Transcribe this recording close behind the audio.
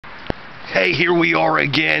Hey, here we are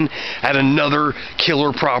again at another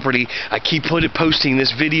killer property. I keep posting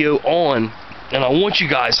this video on, and I want you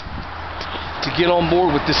guys to get on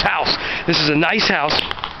board with this house. This is a nice house.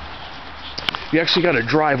 You actually got a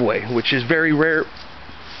driveway, which is very rare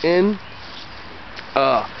in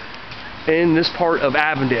this part of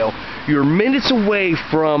Avondale. You're minutes away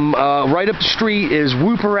from, right up the street is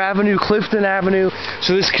Whooper Avenue, Clifton Avenue,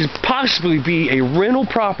 so this could possibly be a rental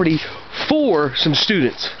property for some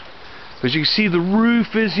students. As you can see, the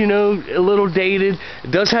roof is, you know, a little dated.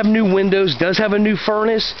 It does have new windows, does have a new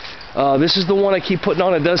furnace. This is the one I keep putting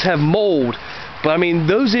on. It does have mold, but I mean,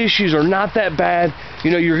 those issues are not that bad.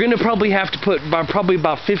 You know, you're going to probably have to put probably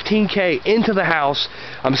about $15K into the house.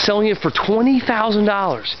 I'm selling it for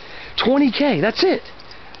 $20,000. $20K, that's it.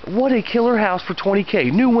 What a killer house for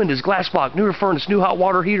 $20K. New windows, glass block, newer furnace, new hot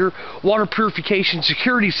water heater, water purification,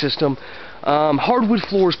 security system, hardwood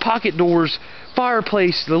floors, pocket doors,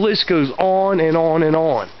 fireplace. The list goes on and on and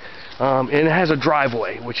on. And it has a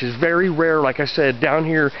driveway, which is very rare, like I said, down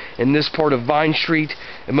here in this part of Vine Street,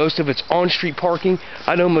 and most of it's on-street parking.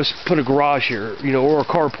 I'd almost put a garage here, you know, or a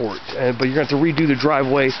carport, but you're going to have to redo the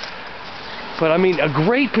driveway. But I mean, a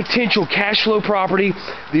great potential cash flow property.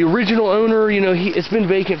 The original owner, you know, it's been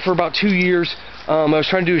vacant for about 2 years. I was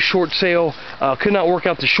trying to do a short sale, could not work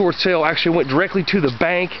out the short sale. Actually went directly to the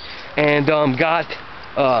bank and got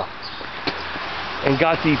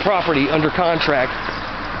the property under contract.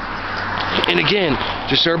 And again,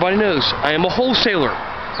 just so everybody knows, I am a wholesaler.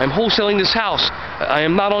 I'm wholesaling this house. I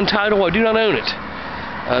am not on title. I do not own it.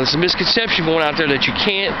 There's a misconception going out there that you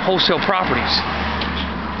can't wholesale properties.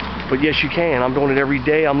 But yes, you can. I'm doing it every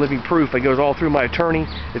day. I'm living proof. It goes all through my attorney.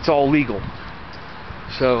 It's all legal.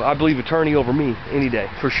 So I believe attorney over me any day,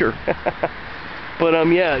 for sure. But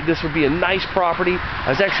yeah, this would be a nice property. I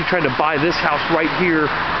was actually trying to buy this house right here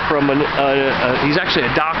from he's actually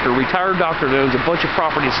a doctor, retired doctor that owns a bunch of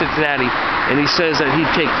property in Cincinnati, and he says that he'd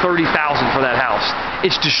take $30,000 for that house.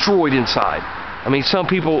 It's destroyed inside. I mean, some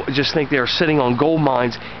people just think they are sitting on gold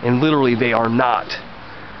mines, and literally they are not,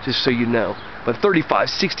 just so you know. But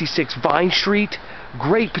 3566 Vine Street,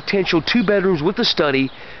 great potential, 2 bedrooms with a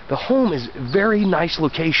study. The home is very nice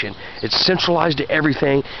location. It's centralized to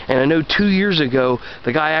everything, and I know 2 years ago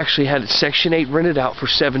the guy actually had Section 8 rented out for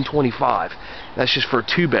 $725. That's just for a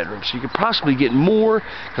 2 bedroom. So you could possibly get more,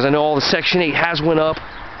 because I know all the Section 8 has went up.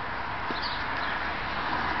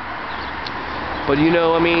 But you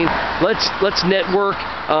know, I mean, let's network.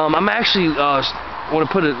 I'm actually I want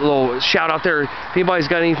to put a little shout out there. If anybody's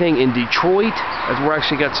got anything in Detroit, as we're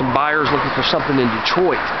actually got some buyers looking for something in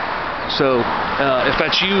Detroit. So if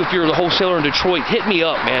that's you, if you're the wholesaler in Detroit, hit me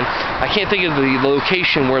up, man. I can't think of the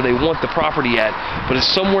location where they want the property at, but it's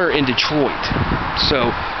somewhere in Detroit. So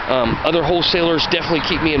other wholesalers, definitely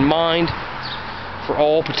keep me in mind for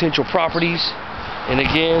all potential properties. And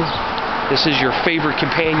again, this is your favorite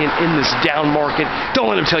companion in this down market. Don't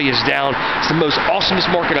let them tell you it's down. It's the most awesomest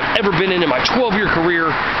market I've ever been in my 12-year career.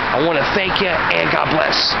 I want to thank you, and God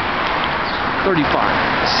bless.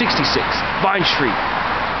 3566 Vine Street.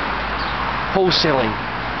 Wholesaling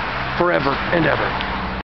forever and ever.